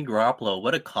and Jimmy Garoppolo,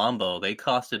 what a combo. They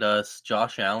costed us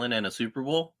Josh Allen and a Super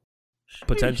Bowl. Sheesh.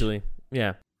 Potentially,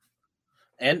 yeah.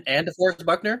 And DeForest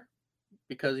Buckner.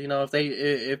 Because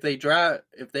if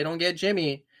they don't get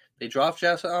Jimmy, they draft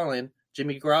Josh Allen.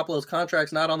 Jimmy Garoppolo's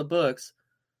contract's not on the books.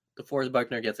 DeForest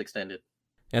Buckner gets extended.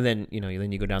 And then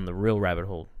you go down the real rabbit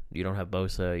hole. You don't have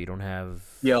Bosa. You don't have.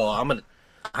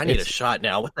 I need a shot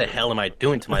now. What the hell am I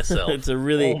doing to myself? It's a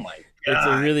really. Oh my God. It's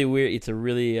a really weird. It's a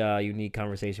really unique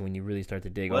conversation when you really start to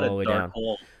dig all the way down.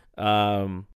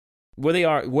 Hole. Where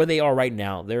they are right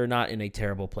now, they're not in a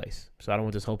terrible place. So I don't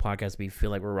want this whole podcast to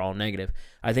feel like we're all negative.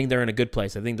 I think they're in a good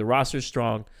place. I think the roster's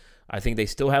strong. I think they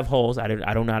still have holes. I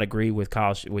do not agree with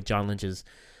John Lynch's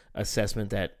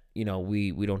assessment that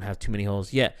we don't have too many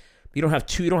holes yet. You don't have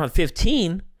 2. You don't have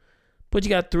 15. But you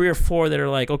got 3 or 4 that are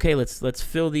like, okay, let's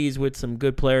fill these with some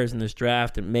good players in this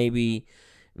draft, and maybe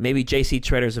J.C.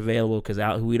 Tretter's available because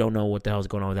we don't know what the hell is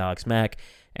going on with Alex Mack.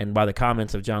 And by the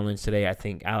comments of John Lynch today, I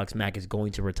think Alex Mack is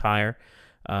going to retire.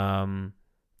 The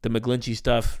McGlinchey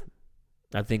stuff,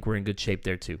 I think we're in good shape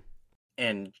there too.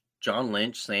 And John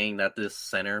Lynch saying that this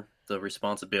center, the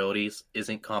responsibilities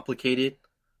isn't complicated.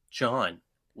 John,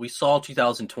 we saw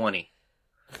 2020.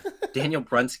 Daniel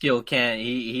Brunskill can't.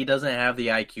 He doesn't have the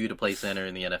IQ to play center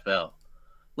in the NFL.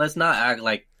 Let's not act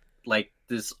like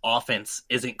this offense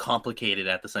isn't complicated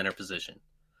at the center position.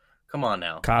 Come on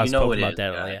now. Kaz spoke about is,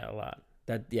 that guy. a lot.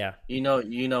 Yeah. You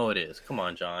know it is. Come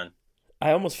on, John.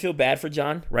 I almost feel bad for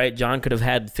John, right? John could have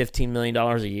had $15 million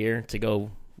a year to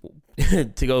go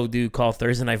call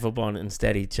Thursday Night Football, and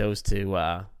instead he chose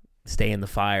to stay in the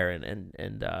fire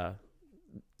and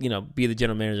be the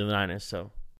general manager of the Niners.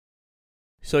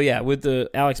 So yeah, with the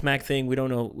Alex Mack thing, we don't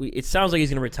know. It sounds like he's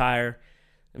going to retire.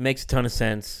 It makes a ton of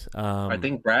sense. I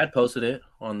think Brad posted it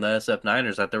on the SF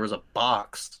Niners that there was a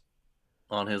box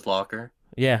on his locker.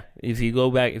 Yeah, if you go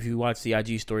back, if you watch the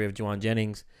IG story of Juwan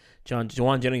Jennings,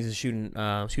 Juwan Jennings is shooting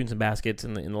some baskets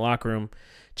in the locker room.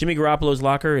 Jimmy Garoppolo's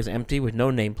locker is empty with no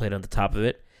nameplate on the top of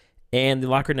it, and the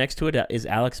locker next to it is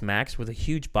Alex Mack's with a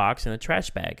huge box and a trash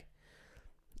bag.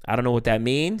 I don't know what that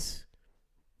means,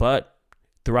 but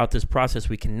throughout this process,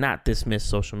 we cannot dismiss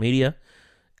social media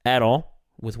at all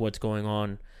with what's going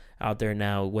on out there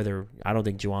now. I don't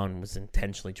think Juwan was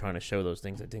intentionally trying to show those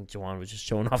things. I think Juwan was just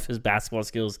showing off his basketball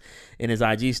skills in his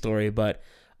IG story. But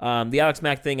the Alex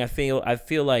Mack thing, I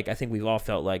think we've all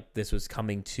felt like this was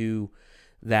coming to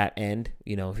that end.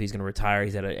 If he's going to retire,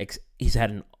 he's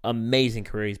had an amazing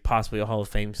career. He's possibly a Hall of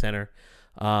Fame center.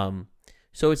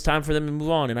 So it's time for them to move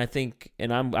on. And I think,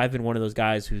 I've been one of those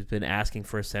guys who's been asking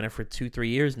for a center for 2-3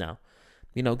 years now.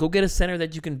 Go get a center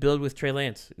that you can build with Trey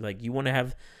Lance. Like, you want to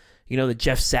have, the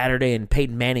Jeff Saturday and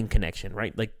Peyton Manning connection,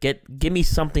 right? Like, give me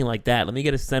something like that. Let me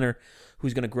get a center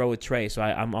who's going to grow with Trey. So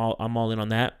I'm all in on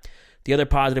that. The other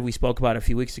positive we spoke about a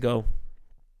few weeks ago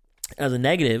as a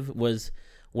negative was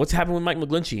what's happened with Mike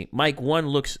McGlinchey. Mike, one,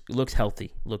 looks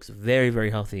healthy, looks very,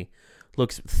 very healthy,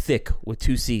 looks thick with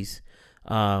 2 C's.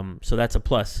 So that's a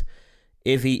plus.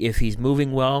 If he's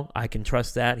moving well, I can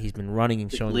trust that. He's been running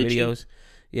and showing videos.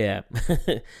 Yeah.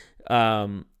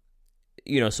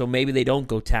 So maybe they don't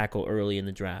go tackle early in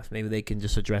the draft. Maybe they can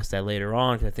just address that later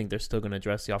on. I think they're still going to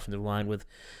address the offensive line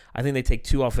I think they take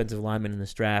 2 offensive linemen in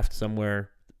this draft somewhere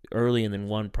early, and then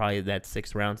one probably that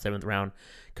 6th round, 7th round,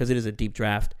 because it is a deep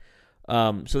draft.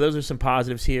 So those are some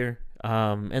positives here.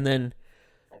 And then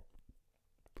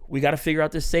we got to figure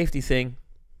out this safety thing.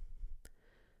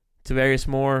 Tavarius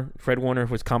Moore, Fred Warner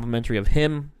was complimentary of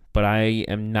him, but I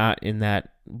am not in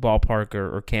that ballpark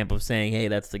or camp of saying, hey,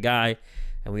 that's the guy.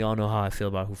 And we all know how I feel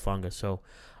about Hufanga. So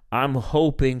I'm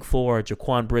hoping for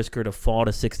Jaquan Brisker to fall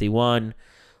to 61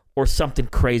 or something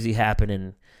crazy happen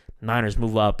and Niners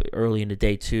move up early into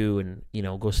day 2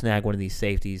 and, go snag one of these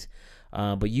safeties.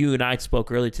 But you and I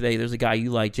spoke earlier today. There's a guy you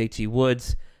like, JT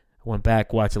Woods. I went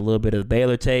back, watched a little bit of the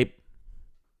Baylor tape.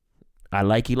 I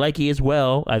likey as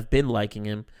well. I've been liking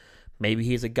him. Maybe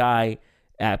he's a guy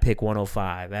at pick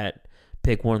 105, at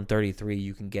pick 133.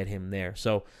 You can get him there.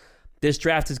 So this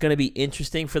draft is going to be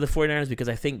interesting for the 49ers because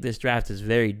I think this draft is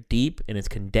very deep and it's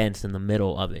condensed in the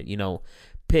middle of it.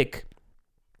 Pick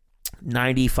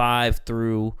 95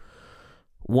 through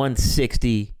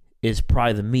 160 is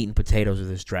probably the meat and potatoes of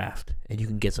this draft. And you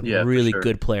can get some really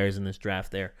good players in this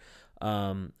draft there.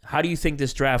 How do you think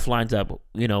this draft lines up?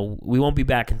 We won't be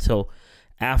back until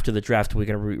after the draft. We're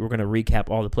gonna recap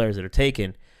all the players that are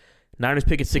taken. Niners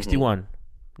pick at 61,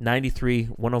 93,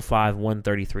 105,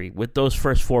 133. With those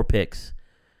first 4 picks,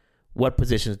 what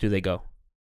positions do they go?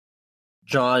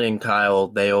 John and Kyle,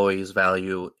 they always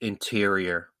value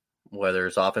interior, whether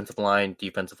it's offensive line,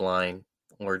 defensive line,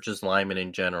 or just linemen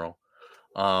in general.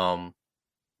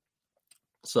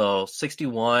 So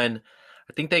 61,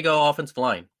 I think they go offensive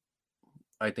line.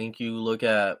 I think you look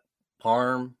at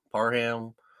Parham,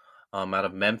 out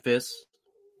of Memphis.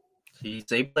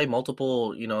 They play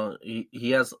multiple,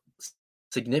 he has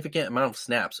significant amount of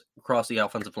snaps across the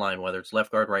offensive line, whether it's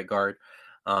left guard, right guard.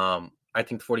 I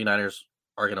think the 49ers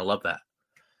are going to love that.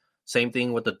 Same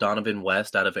thing with the Donovan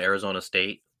West out of Arizona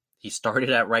State. He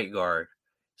started at right guard,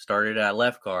 started at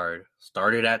left guard,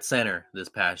 started at center this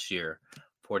past year.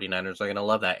 49ers are going to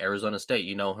love that. Arizona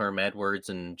State, Herm Edwards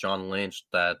and John Lynch,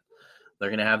 that they're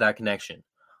going to have that connection.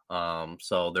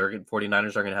 So their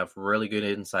 49ers are going to have really good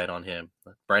insight on him.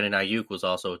 Brandon Ayuk was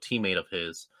also a teammate of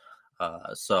his.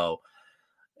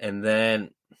 And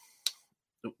then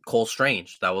Cole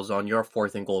Strange, that was on your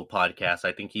 4th and Gold podcast.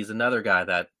 I think he's another guy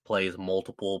that plays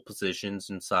multiple positions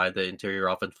inside the interior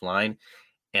offensive line.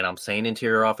 And I'm saying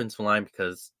interior offensive line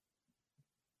because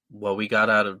what we got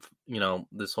out of,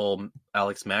 this whole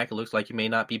Alex Mack, it looks like he may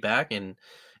not be back. And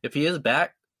if he is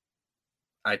back,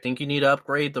 I think you need to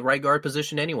upgrade the right guard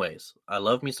position anyways. I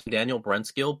love me some Daniel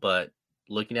Brunskill, but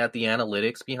looking at the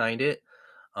analytics behind it,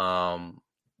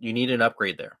 you need an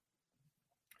upgrade there.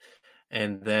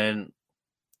 And then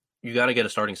you got to get a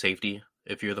starting safety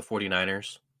if you're the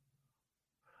 49ers.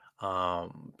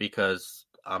 Because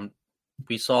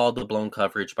we saw the blown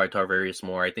coverage by Tarvarius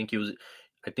Moore. I think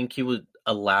he was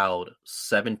allowed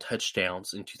 7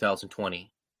 touchdowns in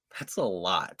 2020. That's a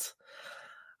lot.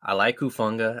 I like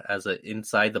Hufanga as an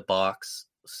inside the box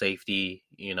safety,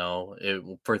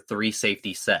 for 3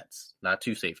 safety sets, not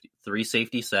 2 safety, 3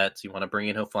 safety sets. You want to bring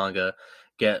in Hufanga,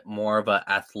 get more of an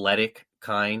athletic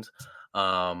kind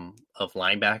of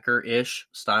linebacker-ish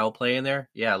style play in there.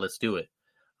 Yeah, let's do it.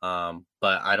 But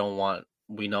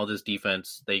we know this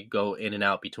defense, they go in and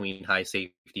out between high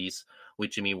safeties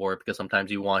with Jimmy Ward because sometimes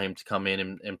you want him to come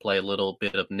in and play a little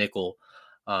bit of nickel.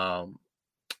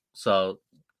 So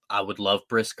I would love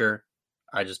Brisker.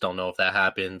 I just don't know if that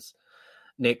happens.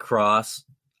 Nick Cross.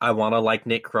 I want to like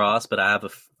Nick Cross, but I have a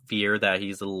fear that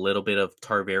he's a little bit of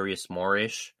Tarvarius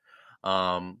Moore-ish,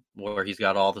 where he's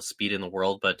got all the speed in the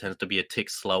world, but tends to be a tick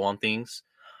slow on things.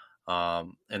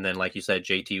 And then, like you said,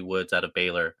 JT Woods out of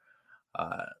Baylor.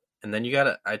 And then you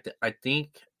got to, I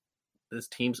think this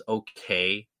team's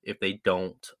okay if they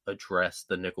don't address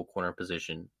the nickel corner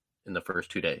position in the first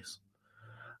 2 days.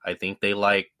 I think they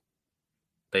like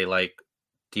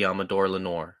Diamador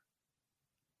Lenore.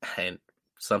 And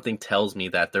something tells me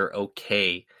that they're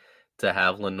okay to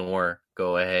have Lenore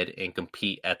go ahead and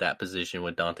compete at that position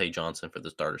with Dante Johnson for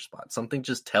the starter spot. Something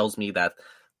just tells me that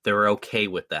they're okay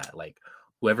with that. Like,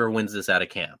 whoever wins this out of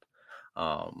camp,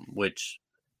 which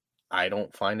I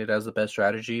don't find it as the best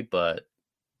strategy, but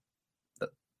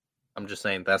I'm just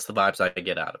saying that's the vibes I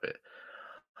get out of it.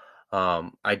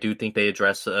 I do think they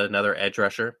address another edge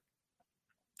rusher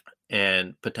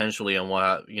and potentially on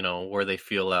where they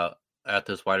feel out at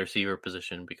this wide receiver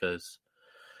position, because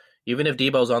even if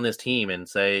Deebo's on this team and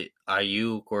say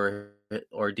Ayuk or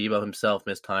Deebo himself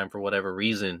missed time for whatever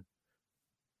reason,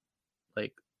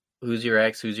 like, who's your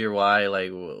X, who's your Y?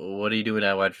 Like, what are you doing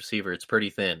at wide receiver? It's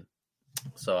pretty thin.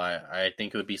 So I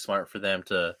think it would be smart for them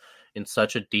to, in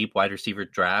such a deep wide receiver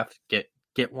draft, get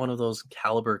one of those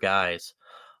caliber guys.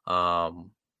 So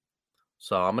I'm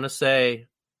going to say,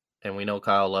 and we know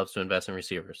Kyle loves to invest in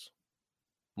receivers.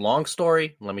 Long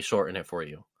story, let me shorten it for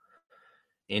you.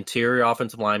 Interior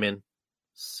offensive lineman,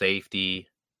 safety,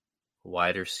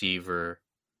 wide receiver,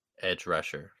 edge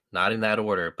rusher. Not in that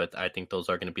order, but I think those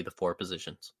are going to be the 4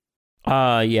 positions.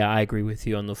 Yeah, I agree with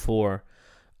you on the 4.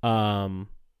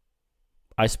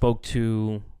 I spoke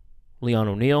to Leon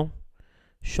O'Neal,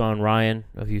 Sean Ryan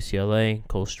of UCLA,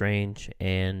 Cole Strange,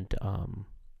 and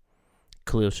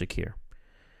Khalil Shakir.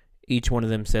 Each one of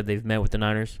them said they've met with the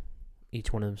Niners.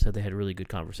 Each one of them said they had a really good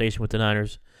conversation with the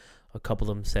Niners. A couple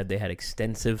of them said they had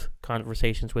extensive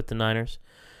conversations with the Niners.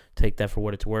 take that for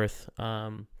what it's worth.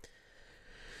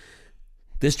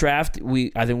 This draft,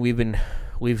 I think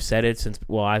we've said it since.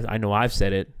 Well, I know I've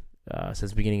said it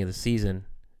since the beginning of the season.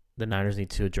 The Niners need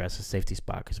to address the safety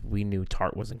spot because we knew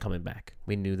Tart wasn't coming back.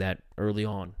 We knew that early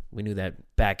on. We knew that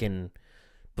back in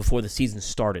before the season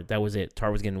started. That was it.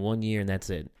 Tart was getting 1 year and that's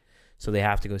it. So they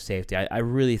have to go safety. I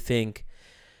really think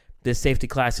this safety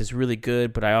class is really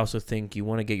good, but I also think you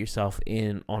want to get yourself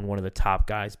in on one of the top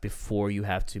guys before you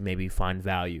have to maybe find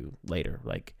value later.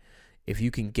 Like if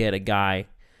you can get a guy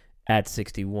at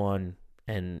 61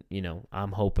 and,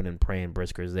 I'm hoping and praying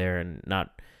Brisker's there and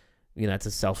not, that's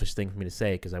a selfish thing for me to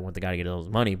say because I want the guy to get all his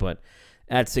money, but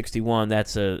at 61,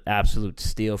 that's an absolute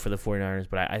steal for the 49ers,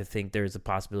 but I think there's a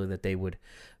possibility that they would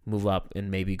move up and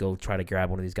maybe go try to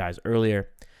grab one of these guys earlier.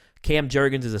 Cam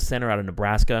Jurgens is a center out of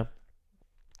Nebraska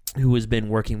who has been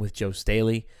working with Joe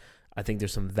Staley. I think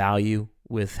there's some value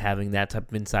with having that type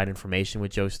of inside information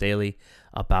with Joe Staley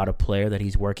about a player that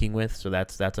he's working with, so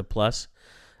that's a plus.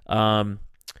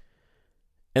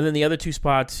 And then the other two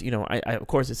spots, of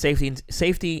course, it's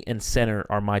safety and center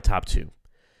are my top two.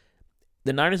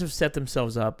 The Niners have set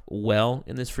themselves up well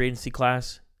in this free agency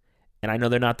class, and I know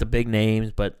they're not the big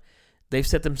names, but they've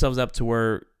set themselves up to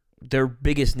where their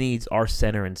biggest needs are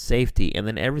center and safety, and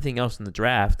then everything else in the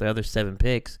draft, the other 7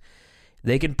 picks,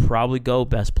 they can probably go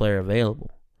best player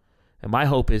available. And my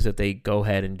hope is that they go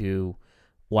ahead and do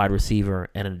wide receiver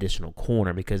and an additional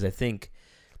corner because I think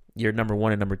your number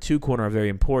 1 and number 2 corner are very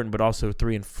important, but also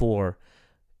 3 and 4,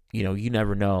 you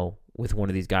never know with one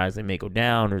of these guys. They may go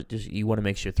down or just you want to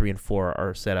make sure 3 and 4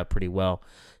 are set up pretty well.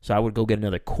 So I would go get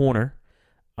another corner.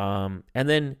 And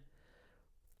then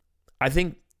I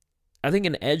think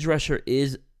an edge rusher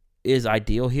is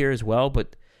ideal here as well,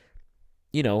 but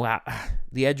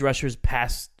the edge rushers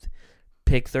past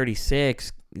pick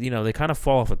 36, they kind of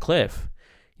fall off a cliff.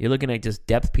 You're looking at just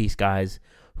depth piece guys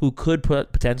who could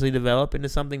potentially develop into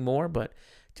something more, but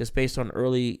just based on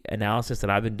early analysis that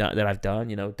I've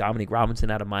done, Dominic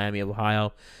Robinson out of Miami of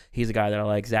Ohio, he's a guy that I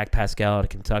like. Zach Pascal out of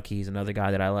Kentucky, he's another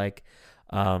guy that I like.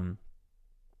 The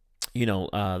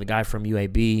guy from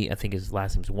UAB, I think his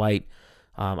last name's White.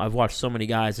 I've watched so many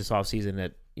guys this offseason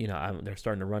that they're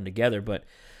starting to run together,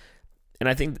 and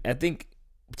I think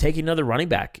taking another running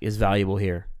back is valuable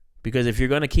here because if you're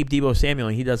going to keep Deebo Samuel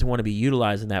and he doesn't want to be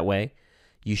utilized in that way,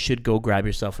 you should go grab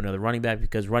yourself another running back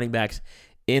because running backs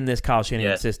in this Kyle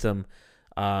Shanahan system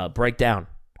break down.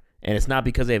 And it's not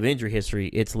because they have injury history.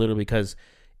 It's literally because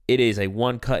it is a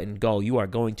one cut and go. You are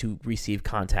going to receive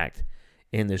contact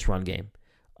in this run game.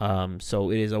 So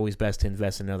it is always best to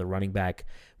invest in another running back,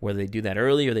 whether they do that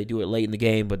early or they do it late in the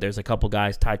game. But there's a couple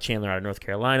guys, Ty Chandler out of North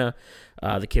Carolina,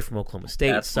 the kid from Oklahoma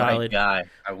State, that's solid my guy.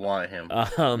 I want him.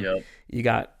 Yep.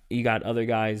 You got other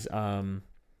guys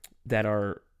that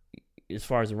are, as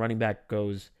far as the running back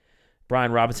goes,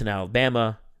 Brian Robinson,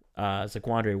 Alabama,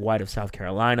 Zaquandre White of South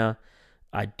Carolina.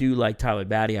 I do like Tyler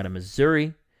Batty out of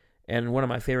Missouri, and one of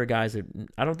my favorite guys that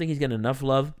I don't think he's getting enough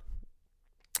love,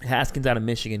 Haskins out of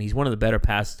Michigan. He's one of the better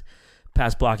pass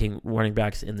blocking running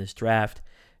backs in this draft.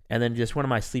 And then just one of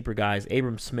my sleeper guys,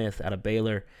 Abram Smith out of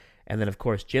Baylor. And then, of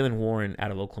course, Jalen Warren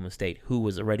out of Oklahoma State, who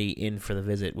was already in for the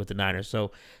visit with the Niners.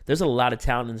 So there's a lot of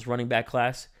talent in this running back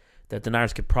class that the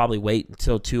Niners could probably wait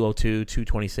until 202,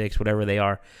 226, whatever they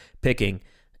are picking.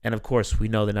 And, of course, we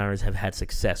know the Niners have had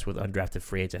success with undrafted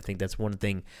free agents. I think that's one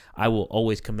thing I will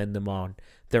always commend them on.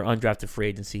 Their undrafted free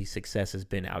agency success has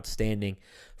been outstanding.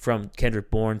 From Kendrick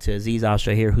Bourne to Azeez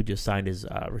Al-Shaair, who just signed his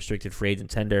restricted free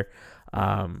agent tender.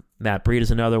 Matt Breed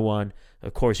is another one.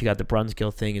 Of course, you got the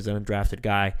Brunskill thing as an undrafted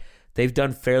guy. They've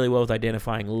done fairly well with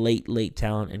identifying late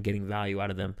talent and getting value out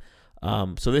of them.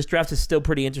 So this draft is still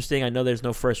pretty interesting. I know there's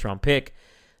no first-round pick,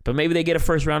 but maybe they get a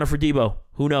first-rounder for Deebo.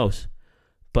 Who knows?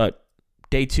 But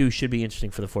day 2 should be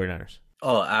interesting for the 49ers.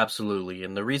 Oh, absolutely.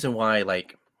 And the reason why,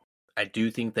 I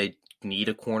do think they need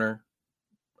a corner.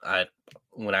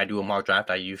 When I do a mock draft,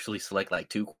 I usually select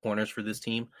 2 corners for this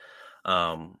team.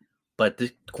 But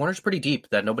the corner's pretty deep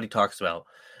that nobody talks about.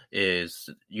 Is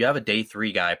you have a day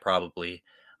 3 guy probably,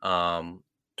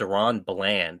 Deron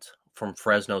Bland from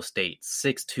Fresno State,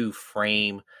 6'2"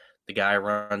 frame. The guy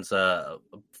runs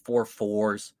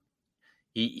 4.4s.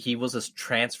 He was a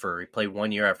transfer. He played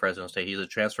 1 year at Fresno State. He's a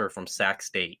transfer from Sac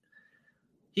State.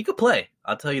 He could play.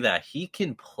 I'll tell you that. He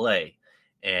can play.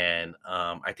 And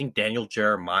I think Daniel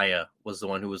Jeremiah was the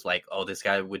one who was like, oh, this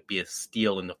guy would be a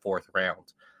steal in the 4th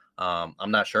round.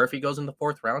 I'm not sure if he goes in the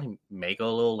 4th round. He may go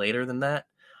a little later than that.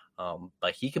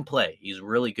 But he can play. He's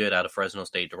really good out of Fresno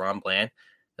State. Deron Bland,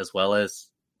 as well as,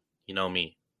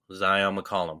 me, Zion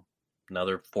McCollum,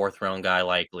 another 4th round guy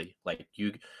likely.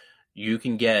 You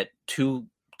can get two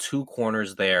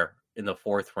corners there in the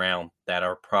 4th round that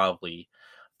are probably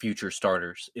future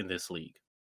starters in this league.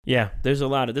 Yeah, there's a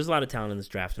lot of talent in this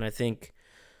draft, and I think,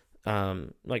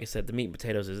 like I said, the meat and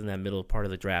potatoes is in that middle part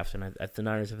of the draft, and the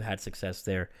Niners have had success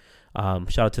there.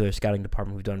 Shout out to their scouting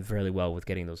department, who've done fairly well with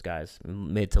getting those guys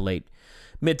mid to late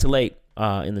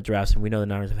in the drafts, and we know the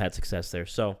Niners have had success there.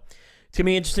 So it's going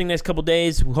to be interesting next couple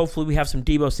days. Hopefully we have some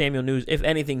Deebo Samuel news. If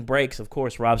anything breaks, of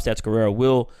course, Rob Stats Guerrero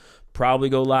will probably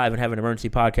go live and have an emergency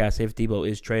podcast if Deebo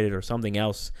is traded or something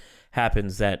else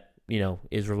happens that,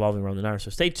 is revolving around the Niners.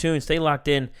 So stay tuned, stay locked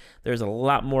in. There's a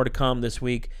lot more to come this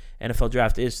week. NFL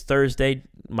Draft is Thursday.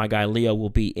 My guy Leo will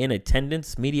be in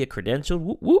attendance, media credentialed.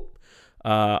 Whoop, whoop.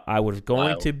 I was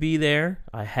going to be there.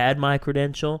 I had my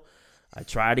credential. I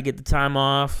tried to get the time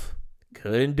off.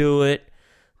 Couldn't do it.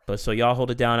 But so y'all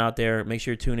hold it down out there. Make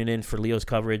sure you're tuning in for Leo's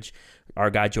coverage. Our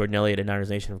guy Jordan Elliott at Niners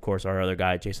Nation, of course, our other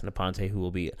guy Jason Aponte, who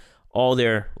will be all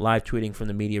there live tweeting from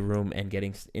the media room and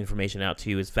getting information out to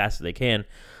you as fast as they can.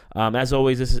 As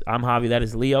always, I'm Javi. That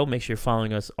is Leo. Make sure you're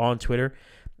following us on Twitter.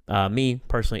 Me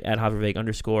personally at Javier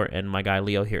 _, and my guy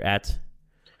Leo here at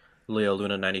Leo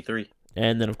Luna 93.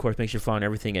 And then, of course, make sure you're following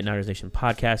everything at Niners Nation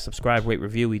Podcast. Subscribe, rate,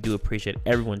 review. We do appreciate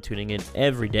everyone tuning in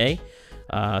every day.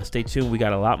 Stay tuned. We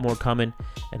got a lot more coming,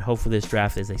 and hopefully this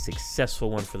draft is a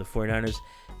successful one for the 49ers.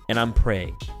 And I'm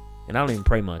praying, and I don't even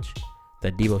pray much,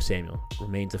 that Deebo Samuel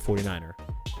remains a 49er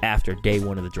after day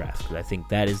 1 of the draft, because I think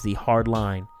that is the hard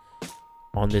line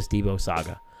on this Deebo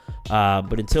saga.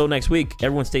 But until next week,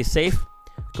 everyone stay safe.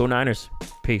 Go Niners.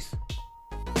 Peace.